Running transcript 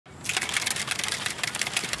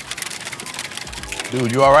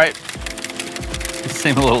Dude, you all right? You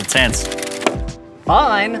seem a little tense.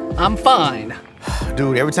 Fine, I'm fine.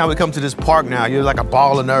 Dude, every time we come to this park now, you're like a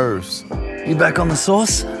ball of nerves. You back on the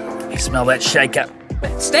sauce? You smell that shake-up.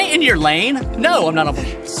 Stay in your lane. No, I'm not on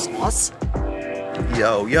the sauce.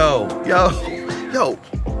 Yo,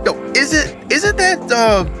 is it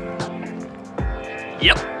that,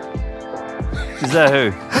 Yep. Is that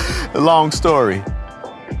who? long story?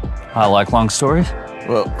 I like long stories.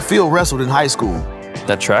 Well, Phil wrestled in high school.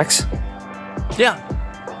 That tracks. Yeah,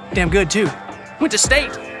 damn good too. Went to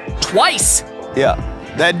state twice. Yeah,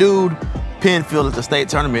 that dude pinned Phil at the state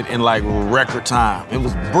tournament in like record time. It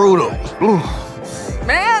was brutal. Ooh.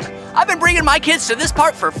 Man, I've been bringing my kids to this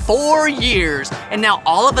park for 4 years, and now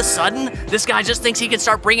all of a sudden, this guy just thinks he can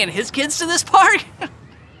start bringing his kids to this park? I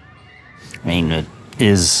mean, it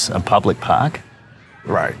is a public park.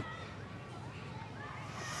 Right.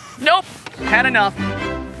 Nope, had enough.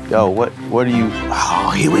 Yo, what are you?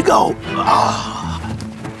 Oh, here we go. Oh.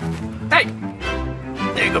 Hey,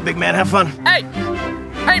 There you go, big man. Have fun. hey,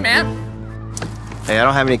 hey, man. Hey, I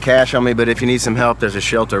don't have any cash on me, but if you need some help, there's a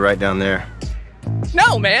shelter right down there.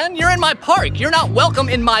 No, man, you're in my park. You're not welcome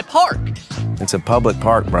in my park. It's a public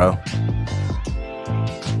park, bro.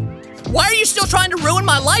 Why are you still trying to ruin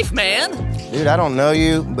my life, man? Dude, I don't know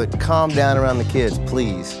you, but calm down around the kids,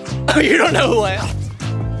 please. Oh, you don't know who I am.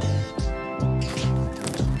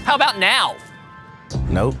 How about now?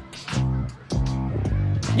 Nope.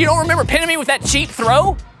 You don't remember pinning me with that cheap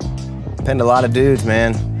throw? Pinned a lot of dudes,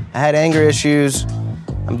 man. I had anger issues.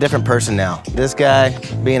 I'm a different person now. This guy,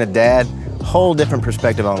 being a dad, whole different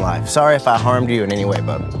perspective on life. Sorry if I harmed you in any way,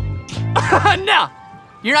 bub. No,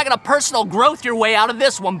 you're not gonna personal growth your way out of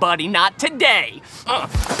this one, buddy. Not today.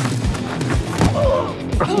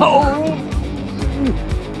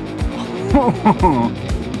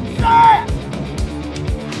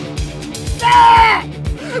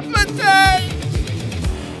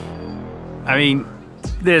 I mean,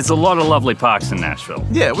 there's a lot of lovely parks in Nashville.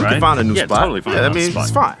 Yeah, we right? can find a new Yeah, spot. totally find yeah, I another mean, spot.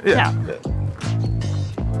 it's fine. Yeah. Yeah.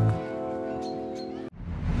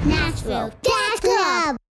 Nashville Gas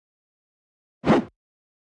Club.